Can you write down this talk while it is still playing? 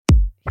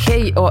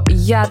Hej och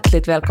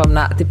hjärtligt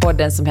välkomna till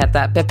podden som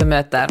heter Peppe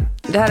möter.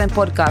 Det här är en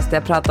podcast där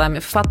jag pratar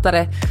med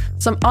författare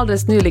som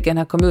alldeles nyligen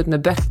har kommit ut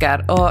med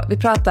böcker. Och vi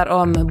pratar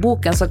om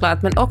boken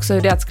såklart, men också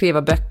hur det är att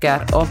skriva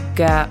böcker och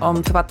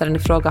om författaren i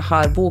fråga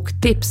har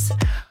boktips.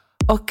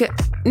 Och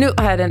nu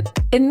har jag den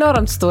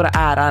enormt stora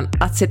äran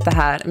att sitta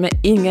här med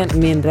ingen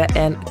mindre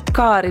än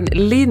Karin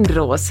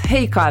Lindros.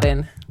 Hej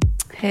Karin!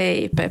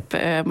 Hej Peppe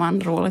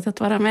Öhman, roligt att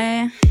vara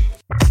med.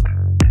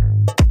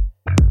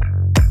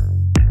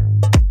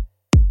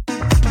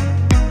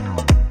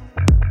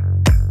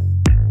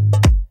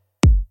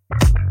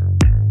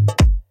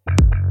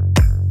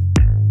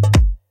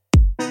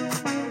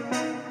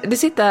 Du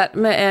sitter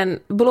med en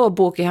blå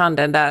bok i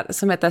handen där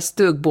som heter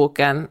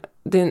Stugboken,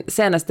 din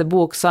senaste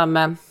bok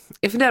som,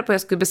 jag funderar på hur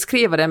jag skulle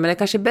beskriva den, men det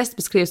kanske bäst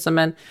beskrivs som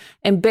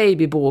en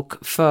babybok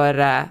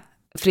för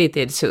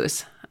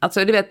fritidshus.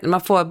 Alltså du vet, när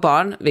man får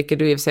barn, vilket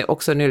du i och för sig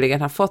också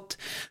nyligen har fått,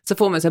 så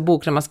får man en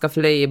bok när man ska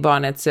fylla i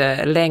barnets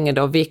längd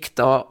och vikt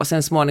och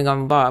sen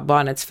småningom vad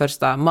barnets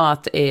första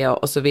mat är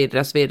och så vidare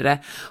och så vidare.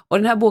 Och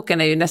den här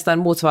boken är ju nästan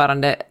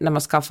motsvarande när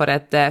man skaffar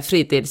ett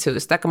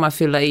fritidshus. Där kan man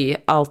fylla i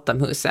allt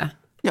om huset.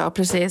 Ja,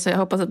 precis. Och jag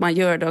hoppas att man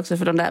gör det också,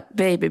 för de där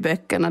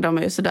babyböckerna, de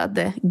är ju sådär att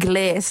det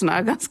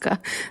glesnar ganska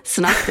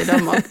snabbt i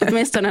dem. Och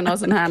åtminstone någon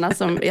sån här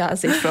som jag har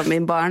sett från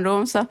min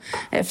barndom, så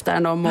efter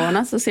någon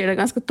månad så ser det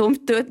ganska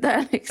tomt ut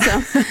där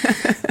liksom.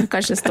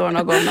 Kanske står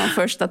någon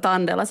första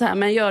tand eller så här.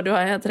 Men ja, du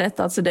har helt rätt.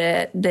 Alltså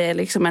det är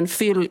liksom en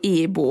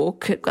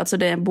fyll-i-bok. Alltså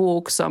det är en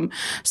bok som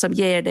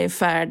ger dig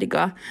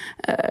färdiga,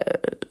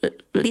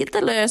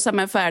 lite lösa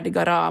men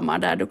färdiga ramar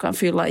där du kan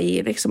fylla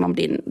i liksom om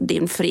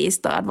din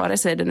fristad, vare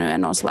sig det nu är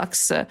någon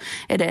slags,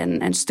 är det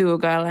en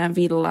stuga eller en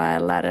villa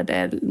eller är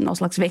det någon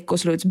slags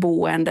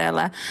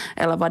veckoslutsboende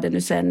eller vad det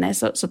nu sen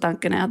är, så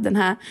tanken är att den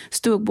här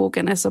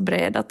stugboken är så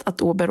bred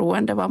att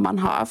oberoende vad man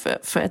har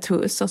för ett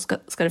hus så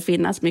ska det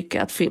finnas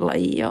mycket att fylla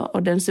i,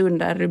 och den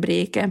under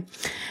rubriken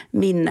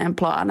minnen,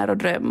 planer och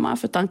drömmar,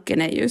 för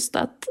tanken är just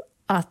att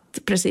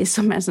precis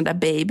som en sån där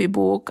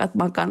babybok, att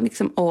man kan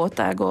liksom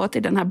återgå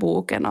till den här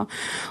boken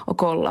och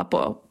kolla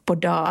på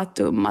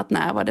datum, att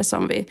när var det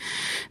som vi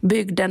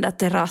byggde den där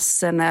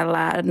terrassen,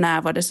 eller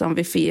när var det som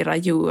vi firade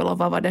jul och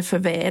vad var det för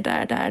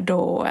väder där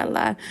då,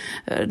 eller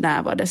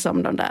när var det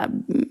som de där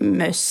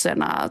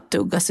mössorna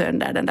tuggade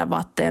sönder den där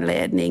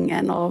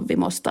vattenledningen och vi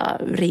måste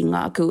ringa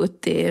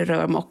akut till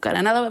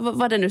rörmokaren, eller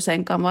vad det nu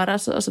sen kan vara.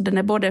 Så den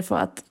är både för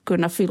att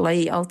kunna fylla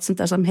i allt sånt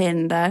där som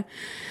händer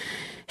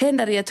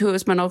i ett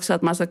hus, men också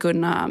att man ska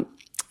kunna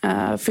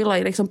fylla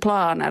i liksom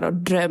planer och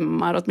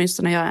drömmar.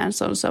 Åtminstone jag är en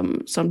sån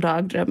som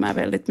dagdrömmer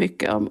väldigt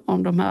mycket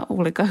om de här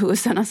olika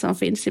husen som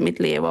finns i mitt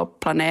liv, och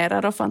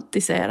planerar och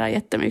fantiserar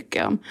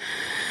jättemycket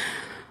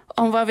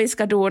om vad vi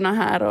ska dona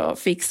här och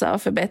fixa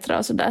och förbättra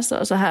och sådär.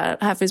 Så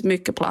här finns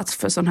mycket plats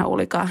för sådana här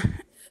olika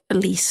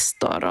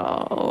listor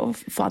och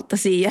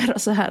fantasier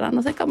och så här.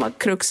 Och sen kan man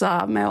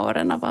kruxa av med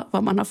åren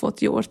vad man har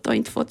fått gjort och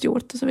inte fått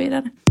gjort och så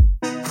vidare.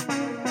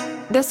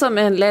 Det som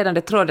är en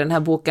ledande tråd i den här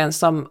boken,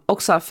 som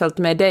också har följt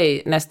med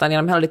dig nästan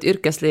genom hela ditt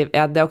yrkesliv,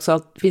 är att det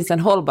också finns en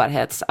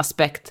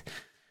hållbarhetsaspekt.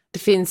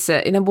 I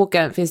den här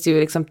boken finns det ju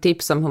liksom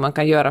tips om hur man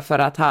kan göra för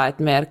att ha ett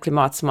mer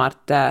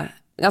klimatsmart,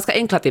 ganska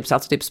enkla tips,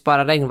 alltså typ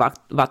spara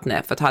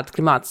regnvattnet för att ha ett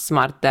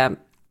klimatsmart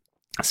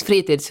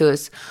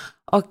fritidshus.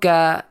 Och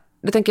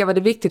det tänker jag, var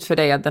det viktigt för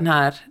dig att den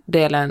här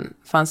delen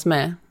fanns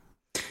med?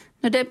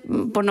 Det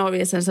är på något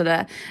vis en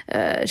sådär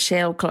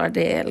självklar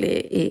del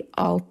i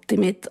allt i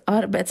mitt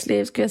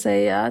arbetsliv, skulle jag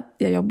säga.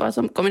 Jag jobbar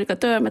som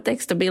kommunikatör med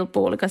text och bild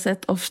på olika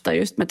sätt, ofta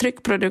just med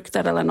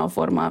tryckprodukter eller någon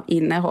form av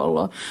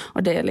innehåll.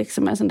 Och det är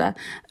liksom en sån där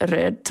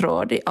röd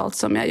tråd i allt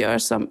som jag gör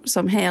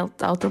som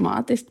helt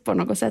automatiskt på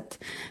något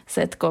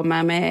sätt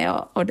kommer med.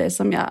 Och det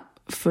som jag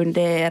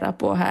funderar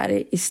på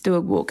här i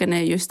stugboken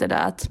är just det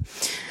där att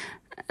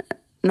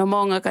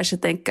många kanske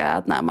tänker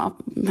att när man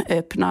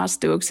öppnar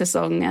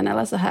stugsäsongen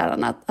eller så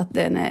här, att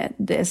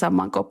det är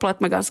sammankopplat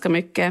med ganska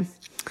mycket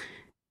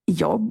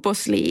jobb och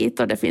slit,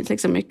 och det finns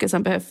liksom mycket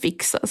som behöver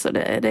fixas, och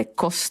det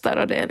kostar,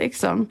 och det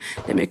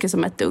är mycket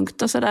som är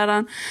tungt och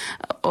sådär.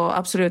 Och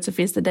absolut så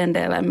finns det den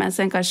delen, men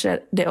sen kanske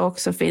det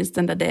också finns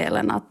den där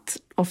delen att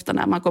ofta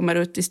när man kommer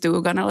ut i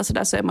stugan eller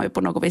sådär så är man ju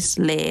på något vis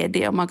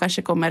ledig, och man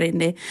kanske kommer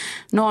in i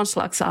någon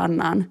slags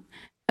annan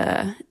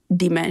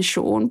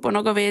dimension på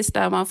något vis,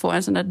 där man får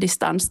en sån där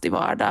distans till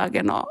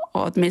vardagen, och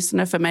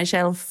åtminstone för mig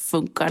själv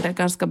funkar det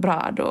ganska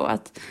bra då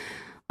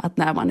att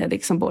när man är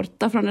liksom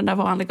borta från den där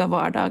vanliga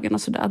vardagen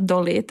och sådär, att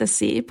då lite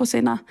se på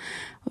sina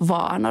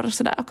vanor och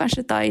sådär, och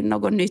kanske ta in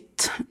något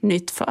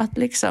nytt för att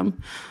liksom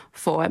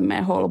få en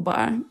mer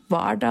hållbar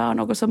vardag, och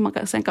något som man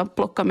sen kan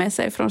plocka med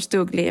sig från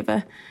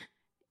stuglivet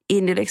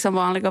in i liksom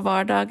vanliga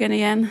vardagen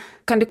igen.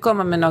 Kan du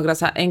komma med några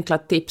så här enkla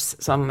tips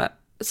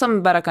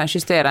som bara kan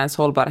justera ens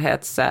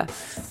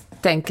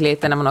hållbarhetstänk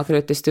lite när man åker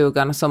ut i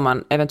stugan, och som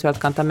man eventuellt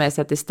kan ta med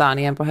sig till stan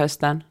igen på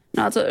hösten?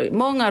 Alltså,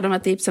 många av de här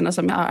tipsen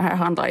som jag har här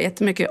handlar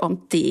jättemycket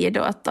om tid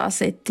och att ta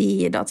sig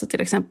tid. Alltså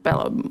till exempel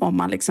om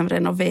man liksom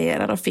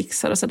renoverar och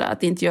fixar och sådär.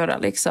 Att inte göra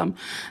liksom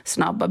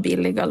snabba,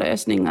 billiga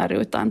lösningar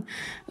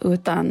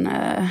utan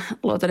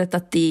låta det ta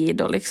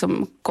tid och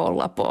liksom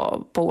kolla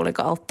på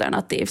olika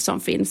alternativ som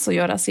finns och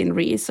göra sin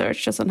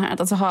research och sånt här.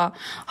 Alltså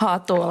ha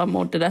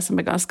tålamod, det där som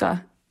är ganska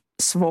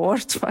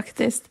svårt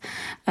faktiskt.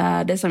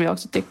 Det som jag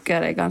också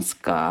tycker är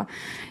ganska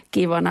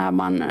kiva när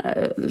man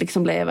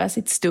liksom lever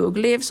sitt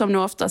stugliv, som nu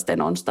oftast är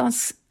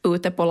någonstans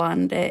ute på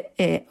landet,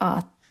 är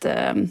att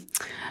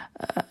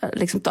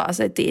liksom ta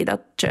sig tid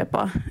att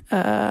köpa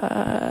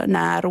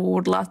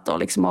närodlat och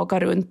liksom åka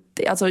runt,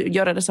 alltså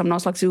göra det som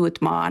någon slags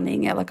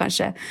utmaning eller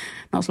kanske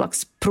någon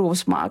slags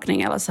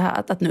provsmakning eller så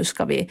här, att nu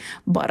ska vi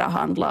bara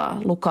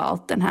handla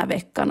lokalt den här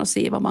veckan och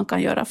se vad man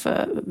kan göra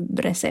för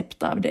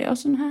recept av det och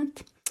sånt här.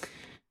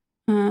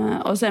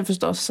 Och sen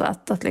förstås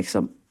att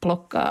liksom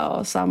plocka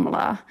och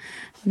samla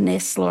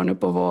nässlor nu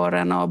på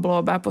våren och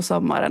blåbär på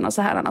sommaren och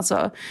så här.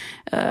 Alltså,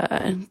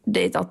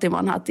 det är inte alltid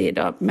man har tid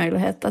och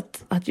möjlighet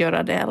att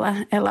göra det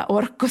eller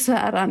orka så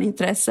här en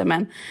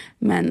intresse,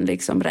 men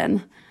liksom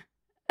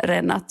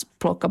redan att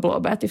plocka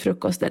blåbär till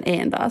frukosten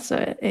en dag så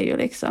är ju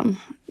liksom,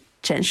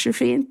 känns ju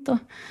fint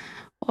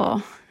och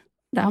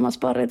där har man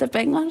sparat lite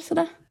pengar så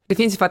där. Det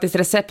finns ju faktiskt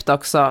recept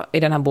också i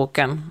den här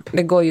boken.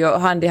 Det går ju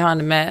hand i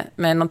hand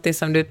med något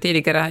som du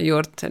tidigare har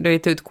gjort. Du har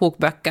gett ut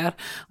kokböcker.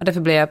 Och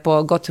därför blev jag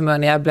på gott humör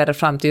när jag bläddrade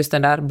fram till just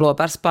den där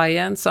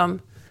blåbärspajen som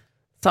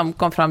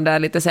kom fram där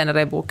lite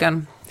senare i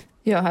boken.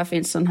 Ja, här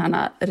finns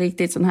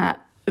riktigt sån här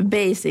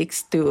basic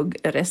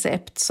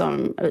stugrecept,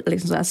 som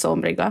liksom så här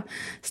somriga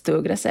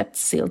stugrecept,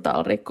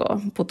 silltallrik och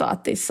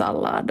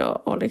potatissallad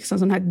och liksom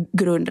sån här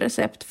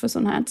grundrecept för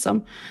sån här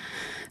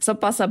som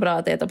passar bra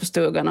att äta på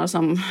stugan och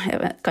som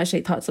kanske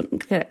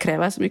inte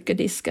kräver så mycket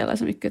disk eller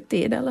så mycket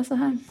tid eller så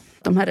här.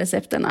 De här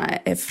recepterna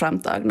är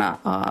framtagna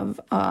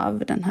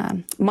av den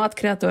här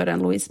matkreatören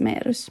Louise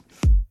Merus.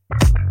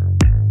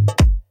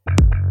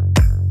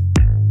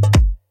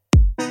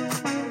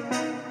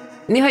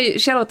 Ni har ju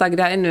själva tagit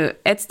det ännu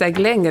ett steg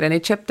längre. Ni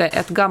köpte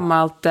ett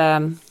gammalt,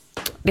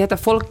 det heter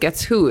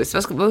Folkets hus.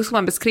 Hur ska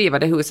man beskriva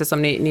det huset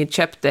som ni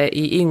köpte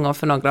i Ingå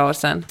för några år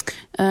sedan?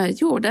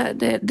 Jo,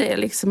 det är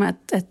liksom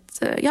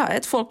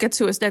ett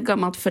Folkets hus. Det är ett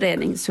gammalt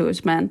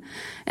föreningshus med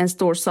en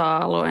stor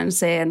sal och en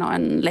scen och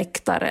en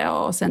läktare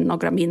och sen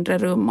några mindre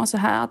rum och så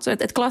här. Alltså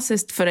ett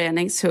klassiskt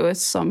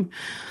föreningshus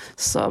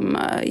som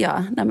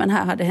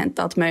här hade hänt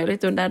allt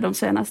möjligt under de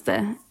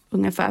senaste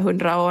ungefär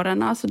 100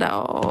 åren och, så där,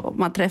 och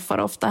man träffar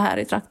ofta här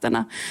i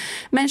trakterna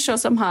människor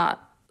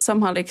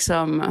som har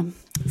liksom,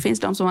 finns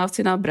de som har haft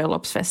sina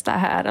bröllopsfester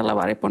här eller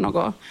varit på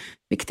några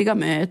viktiga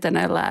möten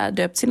eller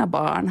döpt sina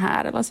barn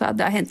här eller så.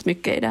 Det har hänt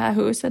mycket i det här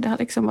huset. Det har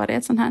liksom varit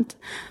ett sånt här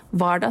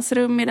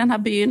vardagsrum i den här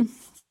byn.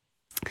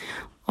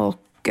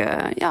 Och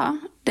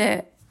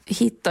det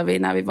hittade vi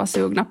när vi var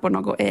sugna på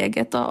något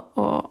eget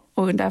och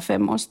under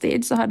 5 års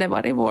tid så har det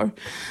varit vår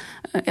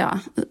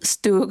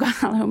stuga,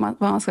 eller vad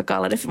man ska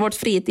kalla det, vårt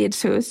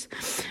fritidshus.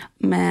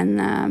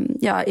 Men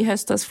i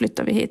höstas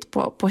flyttade vi hit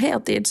på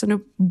heltid, så nu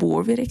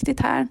bor vi riktigt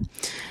här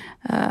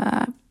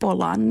på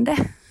landet.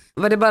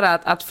 Var det bara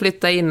att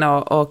flytta in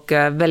och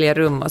välja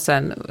rum och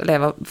sen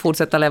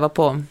fortsätta leva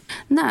på?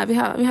 Nej,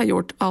 vi har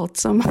gjort allt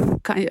som man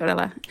kan göra.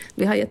 Eller,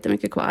 vi har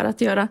jättemycket kvar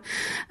att göra.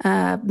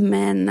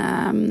 Men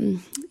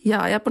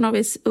jag är på något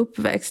vis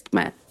uppväxt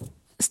med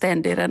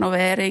ständig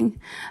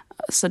renovering.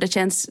 Så det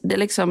är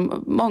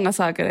liksom många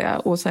saker jag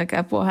är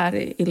osäker på här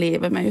i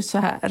livet. Men just så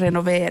här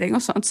renovering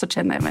och sånt så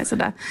känner jag mig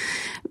sådär.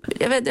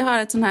 Jag har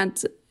ett sånt här...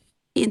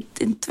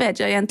 Inte vet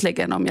jag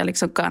egentligen om jag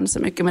liksom kan så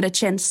mycket, men det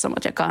känns som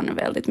att jag kan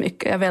väldigt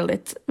mycket. Jag är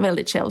väldigt,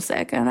 väldigt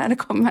självsäker när det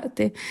kommer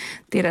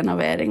till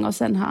renovering. Och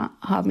sen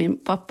har min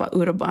pappa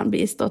Urban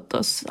bistått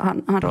oss.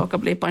 Han råkar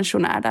bli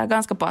pensionär där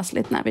ganska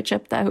passligt när vi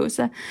köpte det här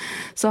huset.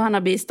 Så han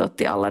har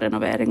bistått i alla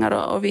renoveringar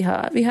och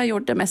vi har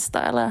gjort det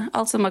mesta. Eller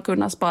allt som har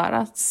kunnat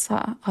sparas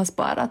har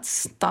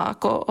sparats,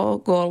 tak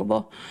och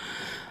golv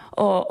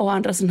och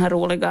andra sådana här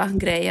roliga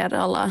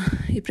grejer.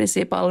 I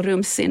princip all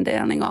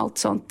rumsindelning och allt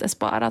sånt är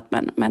sparat.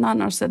 Men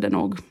annars är det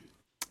nog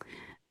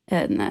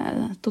en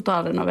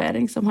total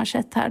renovering som har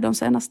skett här de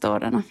senaste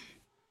åren.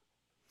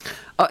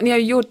 Och ni har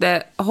gjort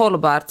det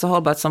så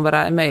hållbart som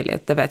bara är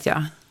möjligt, det vet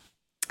jag.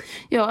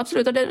 Ja,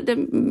 absolut. Och det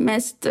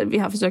mest, vi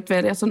har försökt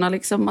välja sådana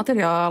liksom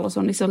material och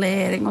sån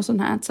isolering och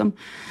sånt här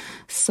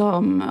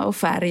och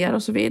färger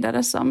och så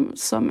vidare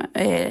som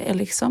är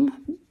liksom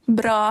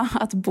bra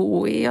att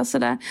bo i och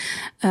sådär.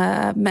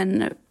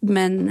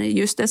 Men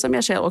just det som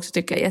jag själv också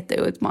tycker är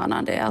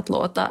jätteutmanande är att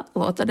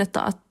låta det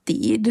ta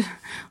tid.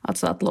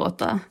 Alltså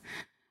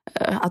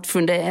att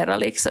fundera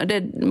liksom.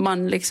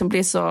 Man liksom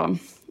blir så,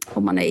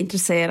 om man är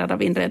intresserad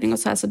av inredning och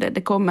så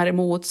det kommer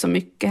emot så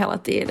mycket hela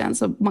tiden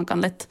så man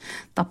kan lätt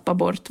tappa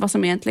bort vad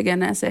som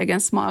egentligen är ens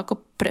egen smak och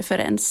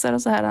preferenser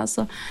och så här.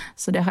 Alltså,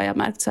 så det har jag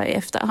märkt så här i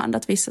efterhand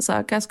att vissa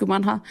saker skulle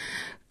man ha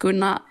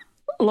kunnat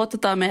låta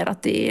ta mera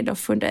tid och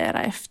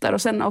fundera efter.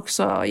 Och sen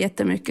också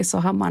jättemycket så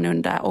har man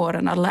under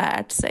åren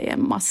lärt sig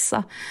en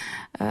massa.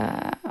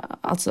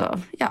 Alltså,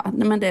 ja,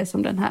 men det är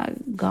som den här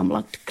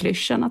gamla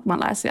klyschan att man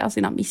lär sig av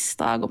sina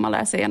misstag och man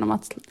lär sig genom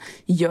att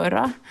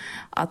göra.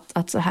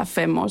 Att så här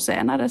 5 år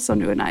senare, så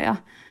nu när jag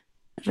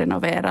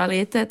renoverar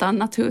lite ett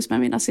annat hus med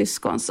mina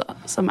syskon,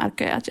 så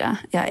märker jag att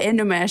jag är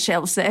ännu mer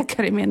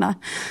självsäker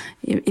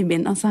i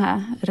mina så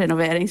här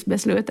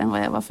renoveringsbeslut än vad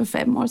jag var för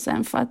 5 år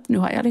sedan. För att nu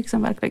har jag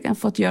liksom verkligen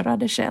fått göra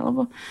det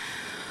själv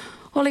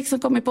och liksom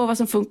kommit på vad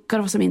som funkar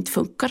och vad som inte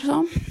funkar.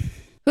 Så.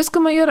 Hur ska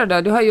man göra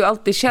då? Du har ju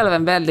alltid själv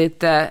en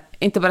väldigt,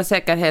 inte bara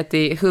säkerhet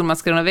i hur man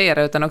ska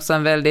renovera, utan också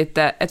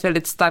ett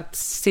väldigt starkt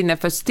sinne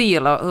för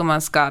stil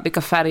och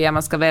vilka färger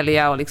man ska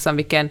välja och liksom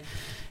vilken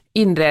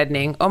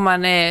inredning. Om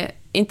man är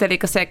inte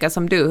lika säker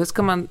som du, hur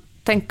ska man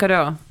tänka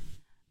då?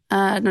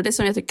 Det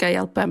som jag tycker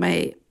hjälper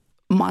mig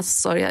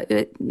massor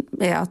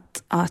är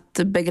att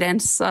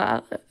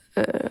begränsa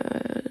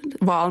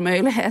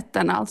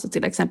valmöjligheterna. Alltså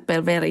till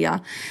exempel välja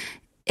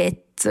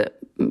ett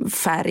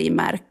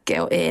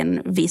färgmärke och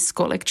en viss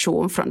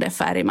kollektion från det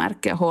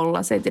färgmärket,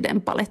 hålla sig till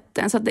den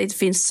paletten så att det inte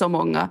finns så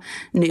många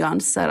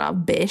nyanser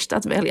av beige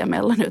att välja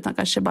mellan, utan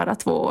kanske bara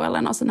 2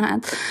 eller något sånt här.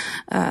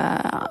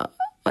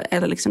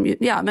 Eller liksom,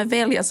 ja, men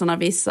välja sådana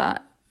vissa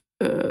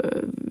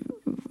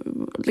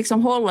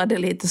liksom hålla det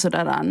lite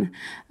sådär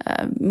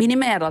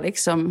minimera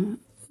liksom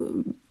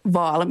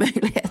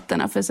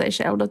valmöjligheterna för sig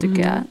själv. Då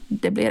tycker jag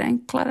det blir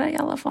enklare i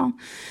alla fall.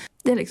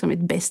 Det är liksom mitt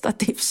bästa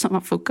tips som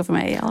har funkat för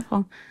mig i alla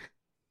fall.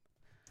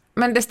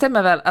 Men det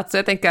stämmer väl, alltså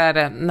jag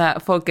tänker när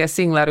folk är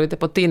singlar ute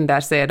på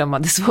Tinder så är de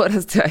att det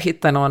svåraste att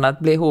hitta någon att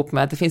bli ihop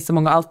med, att det finns så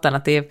många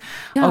alternativ.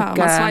 Ja, och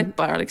man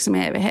swipar liksom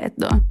i evighet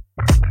då.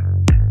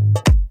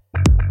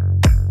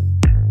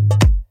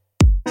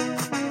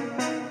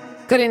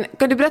 Karin,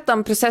 kan du berätta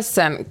om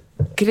processen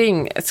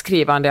kring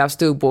skrivande av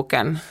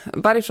stugboken?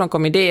 Varifrån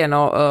kom idén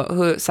och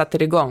hur satte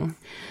det igång?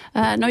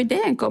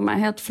 Idén kommer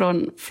helt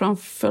från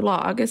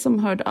förlaget som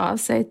hörde av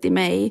sig till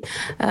mig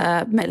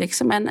med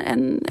liksom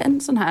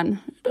en sån här,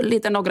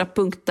 lite några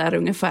punkter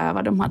ungefär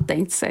vad de hade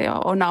tänkt sig,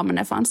 och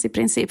namnet fanns i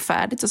princip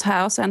färdigt och så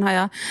här, och sen har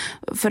jag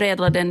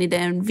förädlat den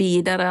idén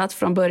vidare, att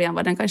från början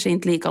var den kanske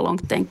inte lika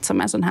långt tänkt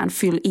som en sån här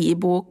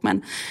fyll-i-bok,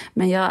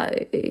 men jag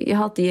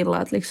har alltid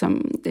gillat att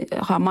liksom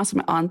ha massor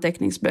med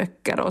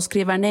anteckningsböcker och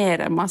skriva ner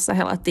en massa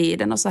hela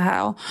tiden och så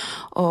här,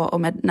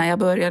 och när jag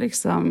började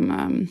liksom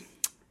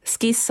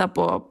skissa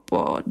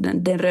på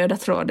den röda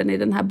tråden i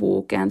den här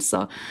boken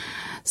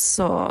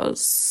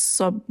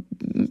så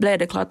blev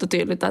det klart och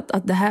tydligt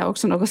att det här är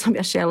också något som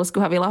jag själv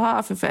skulle ha velat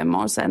ha för 5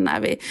 år sedan när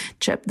vi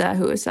köpte det här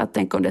huset. Att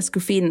tänk om det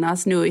skulle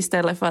finnas nu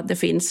istället för att det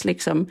finns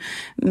liksom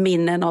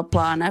minnen och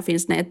planer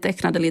finns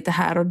nedtecknade lite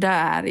här och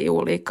där i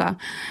olika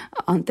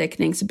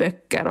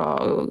anteckningsböcker,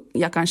 och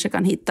jag kanske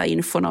kan hitta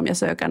infon om jag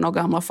söker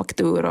några gamla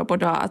fakturor på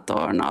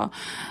datorn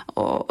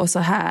och så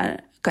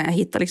här kan jag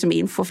hitta liksom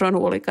info från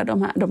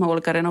de här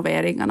olika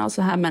renoveringarna och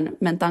så här,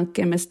 men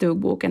tanken med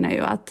stugboken är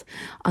ju att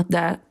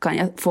där kan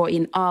jag få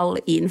in all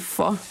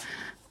info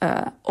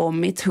om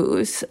mitt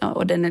hus,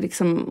 och den är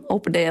liksom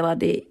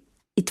uppdelad i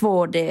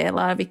 2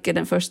 delar, vilket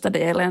den första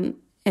delen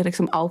är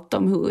liksom allt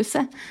om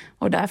huset,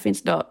 och där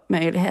finns då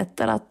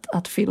möjligheter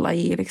att fylla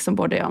i liksom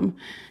både om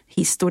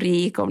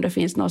historik, om det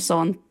finns något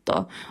sånt,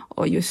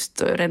 och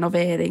just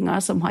renoveringar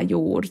som har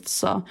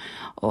gjorts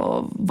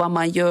och vad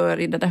man gör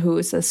i det där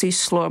huset,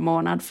 sysslor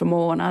månad för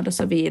månad och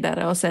så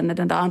vidare. Och sen är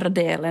den där andra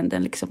delen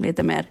den liksom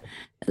lite mer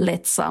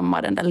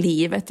lättsamma, den där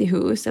livet i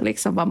huset,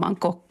 liksom vad man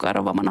kockar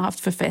och vad man har haft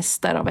för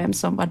fester och vem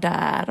som var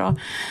där, och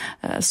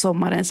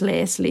sommarens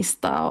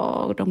läslista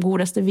och de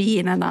godaste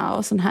vinerna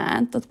och sånt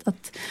här.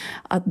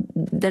 Att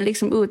den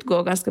liksom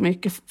utgår ganska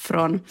mycket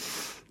från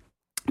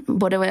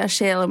både vad jag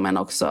själv, men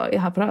också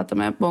jag har pratat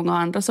med många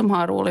andra som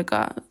har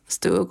olika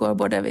stugor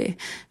både vid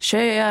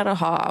sjöar och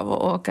hav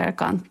och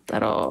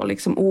åkerkanter och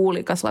liksom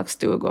olika slags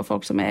stugor,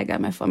 folk som äger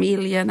med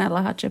familjen eller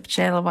har köpt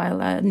själva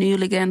eller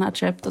nyligen har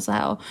köpt och så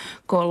här, och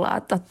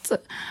kollat att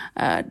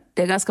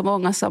det är ganska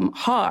många som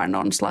har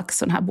någon slags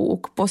sån här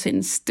bok på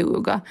sin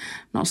stuga,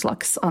 någon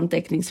slags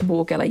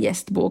anteckningsbok eller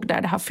gästbok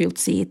där det har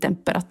fyllts i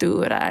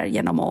temperaturer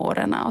genom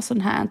åren och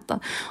sånt här,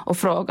 och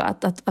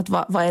frågat att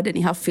vad är det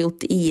ni har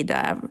fyllt i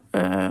där,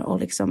 och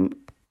liksom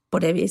på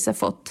det viset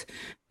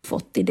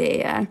fått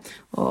idéer,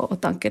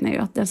 och tanken är ju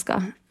att den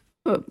ska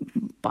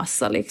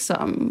passa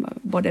liksom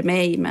både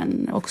mig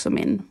men också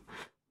min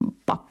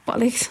pappa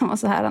liksom, och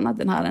så här, att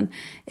den har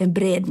en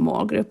bred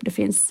målgrupp.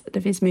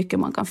 Det finns mycket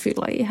man kan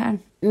fylla i här.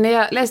 När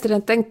jag läste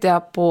den tänkte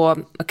jag på,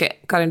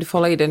 Karin, du får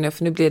hålla i den nu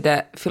för nu blir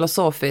det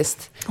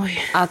filosofiskt. Oj.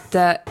 Att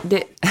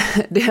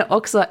det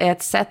också är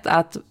ett sätt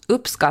att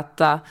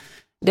uppskatta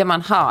det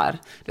man har.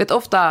 Du vet,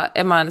 ofta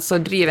är man så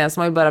driven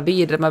som man vill bara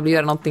vidare, man vill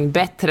göra någonting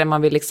bättre,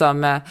 man vill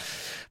liksom,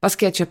 vad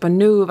ska jag köpa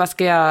nu,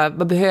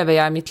 vad behöver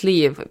jag i mitt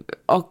liv?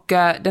 Och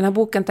den här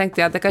boken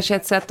tänkte jag att det kanske är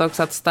ett sätt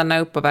också att stanna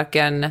upp och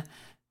verkligen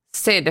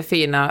se det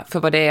fina för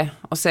vad det är,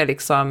 och se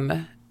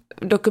liksom,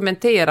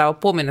 dokumentera och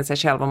påminna sig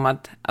själv om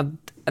att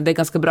det är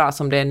ganska bra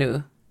som det är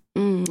nu.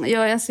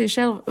 Ja, jag ser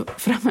själv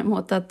fram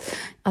emot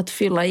att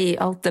fylla i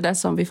allt det där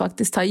som vi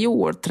faktiskt har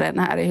gjort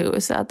redan här i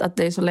huset. Att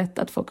det är så lätt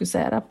att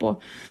fokusera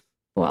på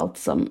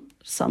allt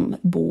som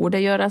borde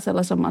göras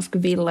eller som man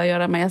skulle vilja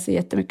göra. Men jag ser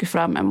jättemycket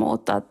fram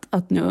emot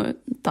att nu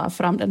ta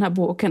fram den här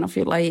boken och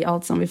fylla i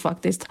allt som vi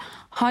faktiskt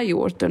har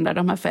gjort under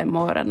de här 5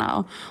 åren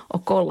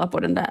och kolla på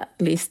den där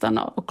listan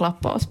och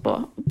klappa oss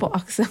på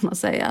axeln och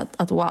säga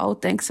att wow,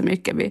 tänk så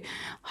mycket vi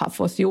har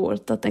fått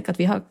gjort. Att tänk att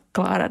vi har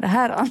klarat det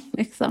här.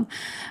 Liksom.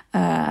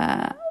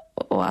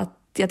 Och att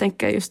jag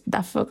tänker just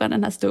därför kan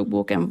den här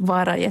stugboken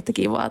vara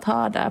jättekiva att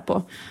ha där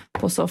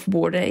på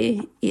soffbordet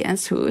i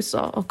ens hus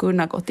och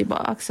kunna gå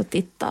tillbaka och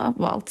titta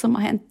på allt som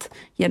har hänt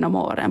genom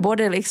åren.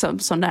 Både liksom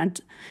sånt där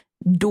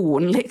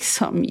don,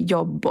 liksom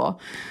jobb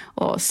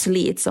och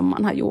slit som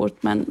man har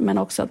gjort, men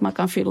också att man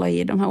kan fylla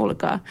i de här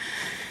olika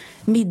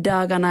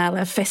middagarna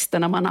eller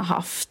festerna man har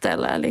haft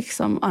eller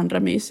liksom andra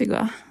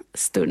mysiga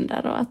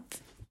stunder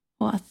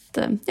och att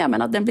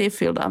den blir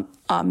fylld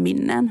av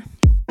minnen.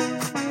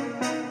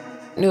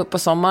 Nu på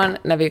sommaren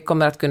när vi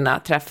kommer att kunna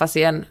träffas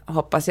igen,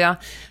 hoppas jag.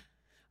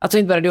 Alltså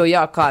inte bara du och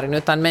jag, Karin,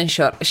 utan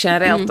människor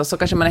generellt. Och så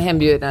kanske man är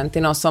hembjuden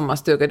till någon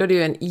sommarstuga. Då är det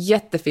ju en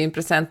jättefin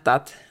present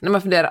att när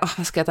man funderar,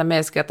 vad ska jag ta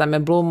med? Ska jag ta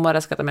med blommor?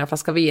 Ska jag ta med en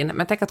flaska vin?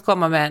 Men tänk att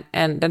komma med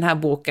den här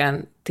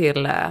boken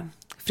till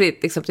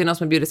någon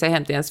som bjuder sig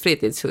hem till ens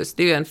fritidshus.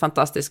 Det är ju en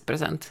fantastisk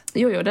present.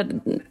 Jo,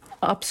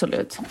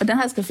 absolut. Den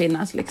här ska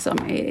finnas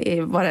liksom i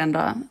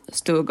varenda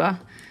stuga,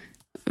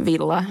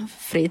 villa,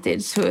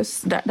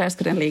 fritidshus, där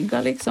ska den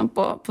ligga liksom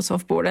på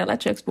soffbordet eller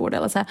köksbordet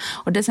eller så här.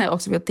 Och det som jag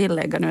också vill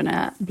tillägga nu när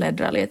jag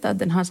bläddrar lite, att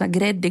den har så här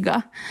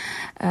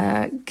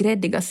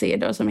gräddiga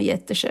sidor som är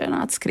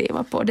jättesköna att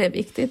skriva på, det är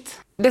viktigt.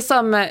 Det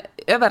som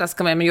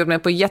överraskar mig men gjorde mig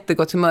på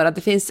jättegott humör, att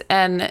det finns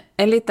en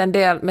liten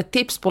del med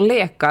tips på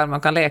lekar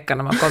man kan leka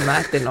när man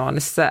kommer till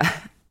någons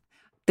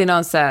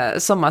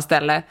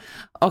sommarställe.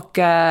 Och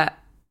är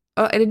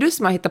det du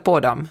som har hittat på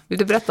dem? Vill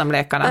du berätta om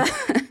lekarna?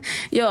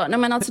 Ja,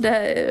 men alltså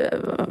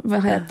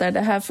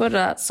det här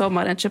förra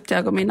sommaren köpte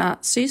jag och mina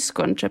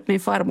syskon min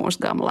farmors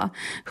gamla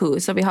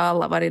hus, och vi har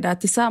alla varit där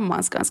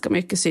tillsammans ganska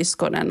mycket,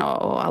 syskonen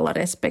och alla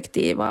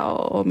respektiva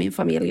och min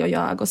familj och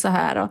jag och så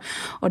här,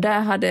 och där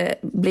hade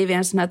blivit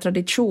en sån här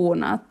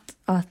tradition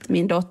att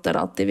min dotter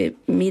alltid vid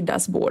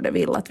middagsbordet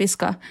vill att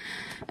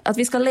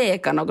vi ska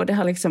leka något. Det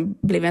har liksom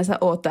blivit en så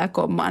här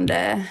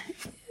återkommande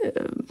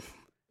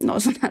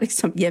någon sån här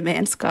liksom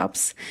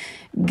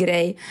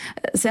gemenskapsgrej.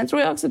 Sen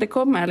tror jag också det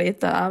kommer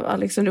lite av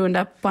liksom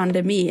under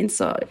pandemin,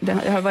 så det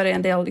har varit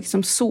en del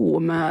liksom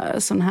Zoom,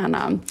 sån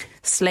här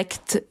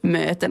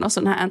släktmöten och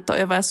sånt här, och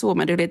över Zoom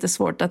är det lite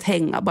svårt att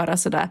hänga bara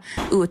sådär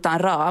utan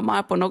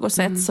ramar på något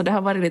sätt, så det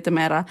har varit lite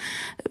mera,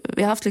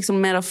 vi har haft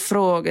liksom mera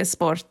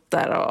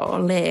frågesporter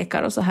och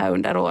lekar och så här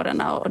under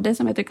åren, och det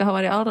som jag tycker har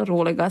varit allra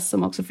roligast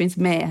som också finns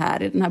med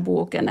här i den här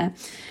boken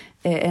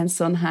är en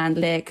sån här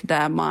lek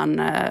där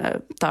man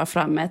tar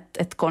fram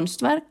ett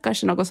konstverk,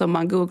 kanske något som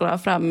man googlar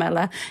fram,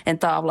 eller en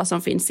tavla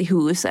som finns i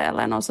huset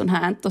eller något sånt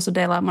här, och så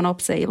delar man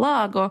upp sig i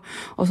lag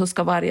och så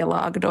ska varje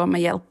lag då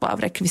med hjälp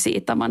av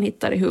rekvisita man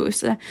hittar i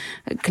huset,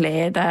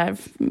 kläder,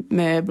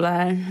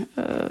 möbler,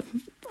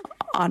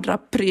 andra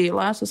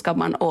prylar, så ska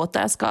man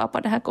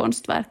återskapa det här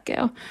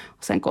konstverket,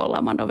 och sen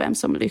kollar man då vem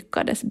som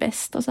lyckades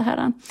bäst och så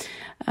här.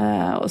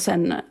 Och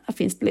sen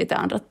finns det lite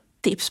andra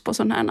tips på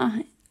sådana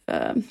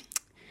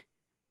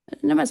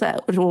så här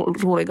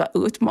roliga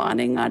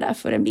utmaningar där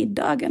före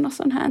middagen och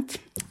sånt här.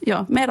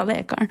 Ja, mera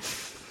lekar.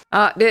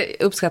 Ja,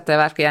 det uppskattar jag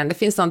verkligen. Det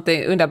finns något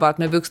underbart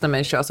med vuxna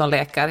människor som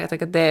lekar. Jag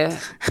tycker att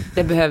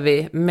det behöver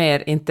vi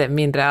mer, inte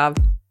mindre av.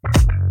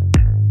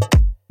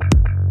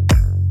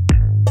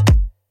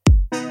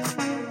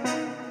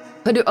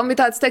 Om vi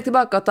tar ett steg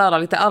tillbaka och talar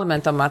lite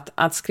allmänt om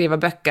att skriva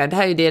böcker. Det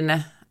här är ju din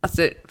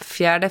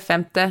 4:e,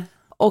 5:e.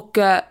 Och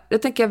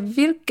jag tänker,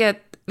 vilket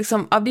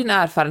liksom, av din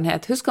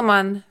erfarenhet, hur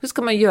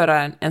ska man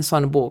göra en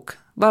sån bok?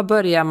 Var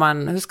börjar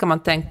man? Hur ska man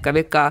tänka?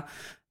 Vilka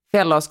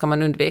fällor ska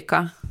man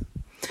undvika?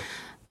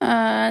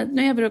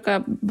 Jag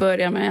brukar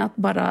börja med att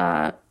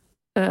bara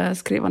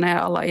skriva ner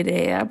alla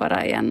idéer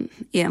bara i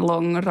en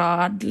lång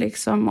rad.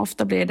 Liksom.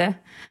 Ofta blir det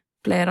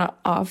flera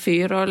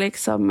A4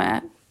 liksom,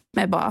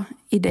 med bara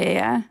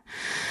idéer.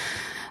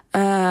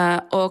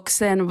 Och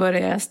sen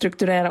börjar jag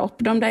strukturera upp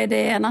de där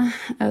idéerna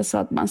så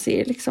att man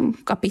ser liksom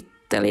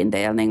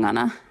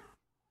kapitelindelningarna.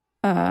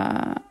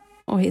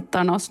 Och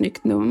hittar något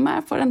snyggt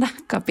nummer på den där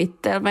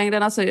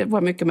kapitelmängden. Alltså det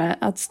var mycket med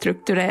att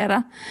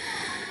strukturera.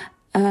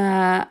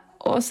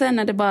 Och sen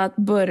är det bara att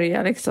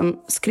börja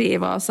liksom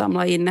skriva och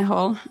samla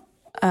innehåll.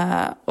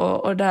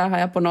 Och där har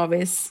jag på något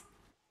vis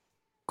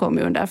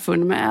kommit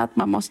underfund med att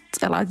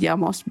jag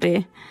måste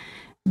bli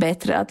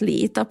bättre att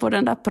lita på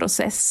den där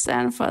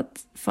processen, för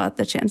att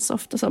det känns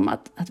ofta som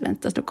att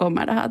vänta, nu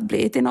kommer det här att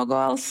bli till något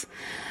alls.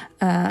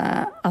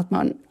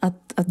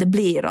 Att det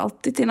blir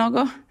alltid till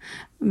något,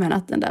 men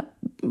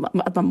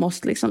att man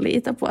måste liksom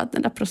lita på att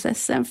den där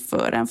processen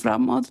för en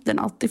framåt, den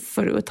alltid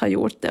förut har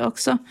gjort det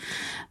också.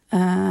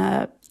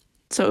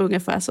 Så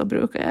ungefär så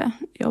brukar jag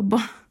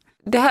jobba.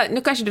 det här,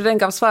 nu kanske du redan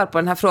gav svar på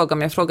den här frågan,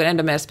 men jag frågar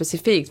ändå mer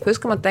specifikt. Hur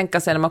ska man tänka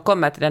sig när man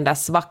kommer till den där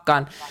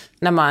svackan,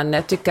 när man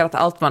tycker att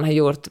allt man har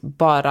gjort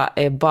bara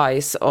är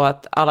bajs och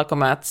att alla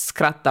kommer att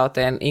skratta åt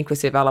en,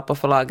 inklusive alla på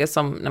förlaget,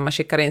 som när man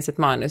skickar in sitt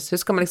manus? Hur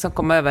ska man liksom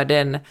komma över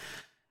den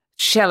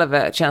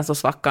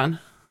självkänslosvackan?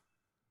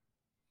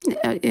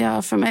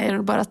 Ja, för mig är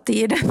det bara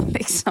tiden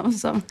liksom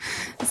som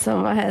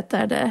vad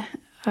heter det...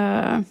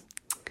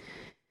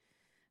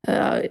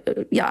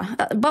 ja,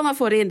 bara man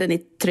får in den i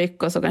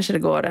tryck och så kanske det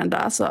går en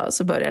dag,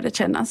 så börjar det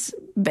kännas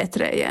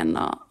bättre igen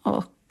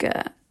och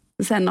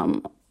sen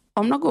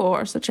om några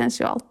år så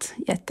känns ju allt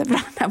jättebra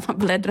när man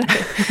bläddrar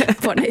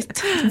på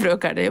nytt,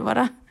 brukar det ju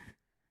vara.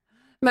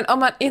 Men om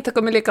man inte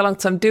kommer lika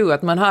långt som du,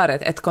 att man har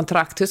ett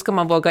kontrakt, hur ska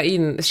man våga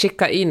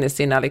skicka in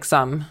sina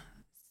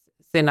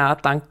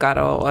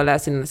tankar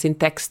eller sin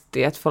text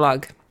i ett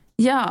förlag?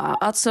 Ja,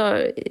 alltså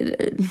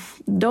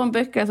de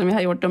böcker som jag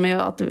har gjort, de är ju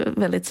alltid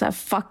väldigt så här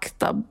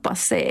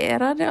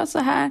faktabaserade och så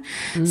här.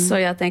 Så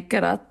jag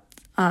tänker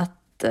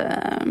att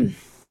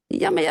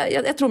ja, men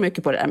jag tror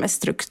mycket på det där med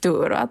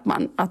struktur och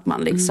att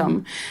man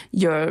liksom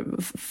gör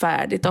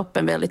färdigt upp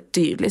en väldigt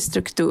tydlig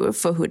struktur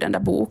för hur den där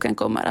boken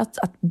kommer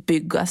att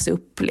byggas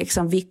upp.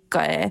 Liksom,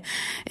 vilka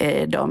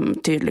är de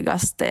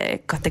tydligaste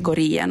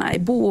kategorierna i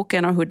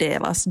boken och hur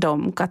delas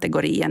de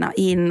kategorierna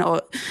in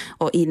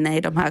och inne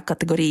i de här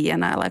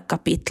kategorierna eller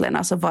kapitlen,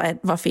 alltså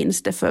vad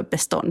finns det för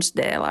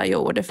beståndsdelar?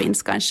 Jo, det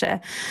finns kanske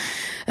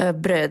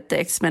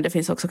brödtext, men det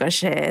finns också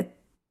kanske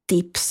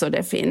tips och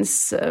det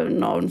finns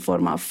någon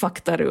form av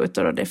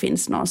faktarutor och det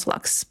finns någon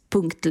slags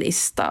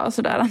punktlista och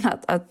sådär.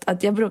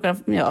 Att jag brukar,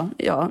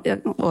 jag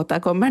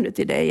återkommer nu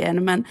till det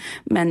igen,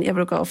 men jag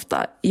brukar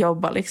ofta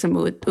jobba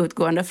liksom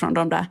utgående från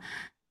de där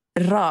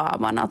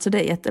ramarna. Alltså det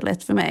är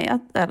jättelätt för mig,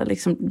 eller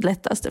liksom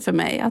lättaste för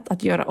mig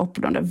att göra upp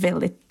de där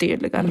väldigt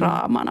tydliga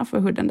ramarna för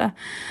hur den där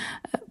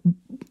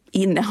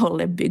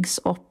innehållet byggs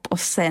upp och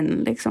sen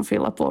liksom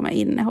fylla på med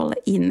innehållet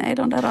inne i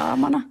de där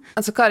ramarna.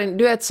 Alltså Karin,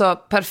 du är ett så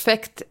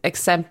perfekt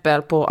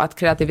exempel på att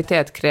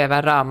kreativitet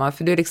kräver ramar,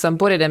 för du är liksom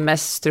både den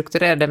mest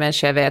strukturerade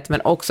människa jag vet,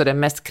 men också den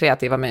mest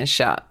kreativa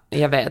människa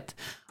jag vet.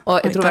 Och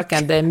jag tror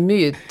verkligen det är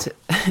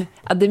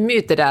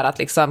myt det där att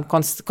liksom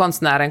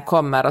konstnären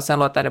kommer och sen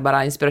låter det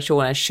bara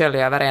inspirationen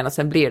skölja över en och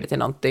sen blir det till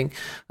någonting.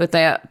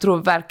 Utan jag tror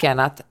verkligen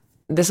att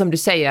det som du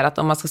säger, att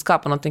om man ska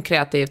skapa något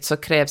kreativt så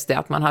krävs det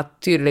att man har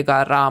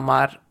tydliga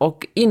ramar,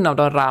 och inom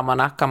de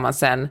ramarna kan man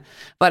sen,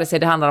 vare sig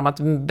det handlar om att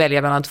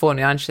välja mellan 2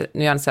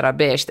 nyanser av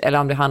beige eller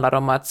om det handlar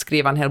om att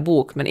skriva en hel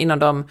bok, men inom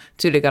de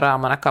tydliga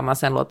ramarna kan man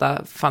sen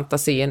låta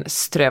fantasin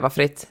ströva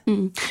fritt.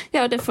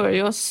 Ja, det för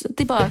ju oss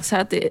tillbaka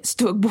här till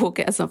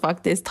stugboken som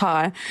faktiskt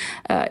har,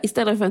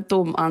 istället för en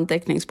tom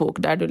anteckningsbok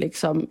där du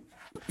liksom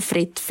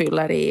fritt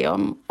fyller i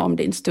om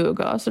din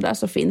stuga och så där,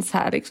 så finns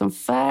här liksom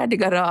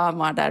färdiga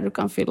ramar där du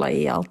kan fylla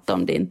i allt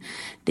om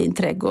din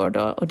trädgård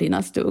och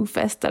dina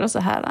stugfester och så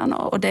här,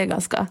 och det är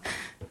ganska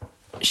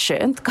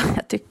skönt, kan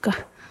jag tycka.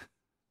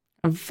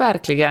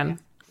 Verkligen.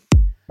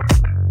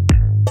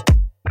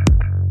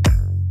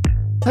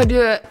 Hör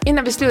du,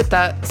 innan vi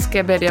slutar ska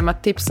jag be dig om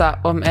att tipsa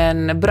om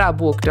en bra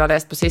bok du har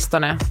läst på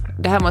sistone.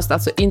 Det här måste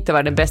alltså inte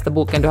vara den bästa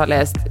boken du har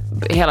läst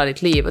i hela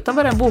ditt liv, utan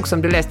bara en bok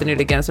som du läste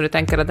nyligen så du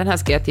tänker att den här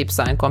ska jag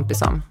tipsa en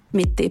kompis om.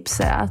 Mitt tips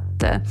är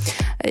att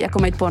jag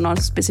kommer inte på någon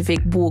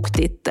specifik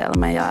boktitel,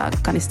 men jag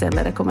kan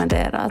istället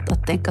rekommendera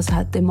att tänka så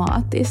här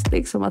tematiskt,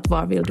 liksom att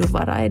var vill du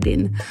vara i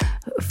din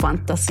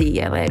fantasi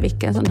eller i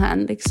vilken sån här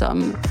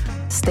liksom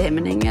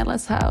stämning eller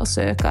så här, och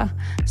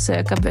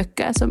söka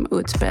böcker som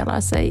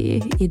utspelar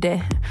sig i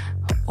det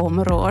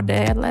område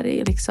eller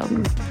i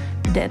liksom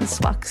den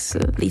slags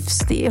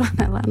livsstil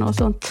eller något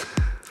sånt.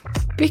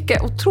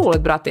 Vilket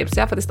otroligt bra tips.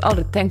 Jag har faktiskt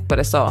aldrig tänkt på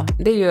det så.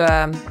 Det är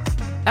ju,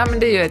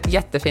 det är ju ett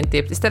jättefint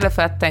tips. Istället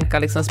för att tänka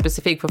liksom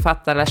specifik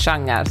författare eller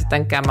genre så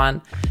tänker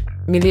man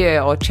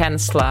miljö och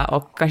känsla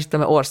och kanske till och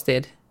med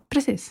årstid.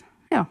 Precis,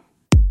 ja.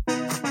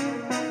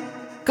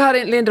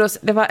 Karin Lindros,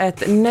 det var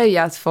ett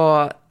nöje att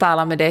få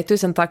tala med dig.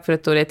 Tusen tack för att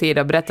du tog dig tid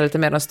och berätta lite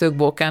mer om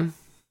stugboken.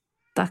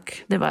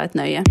 Tack, det var ett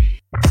nöje.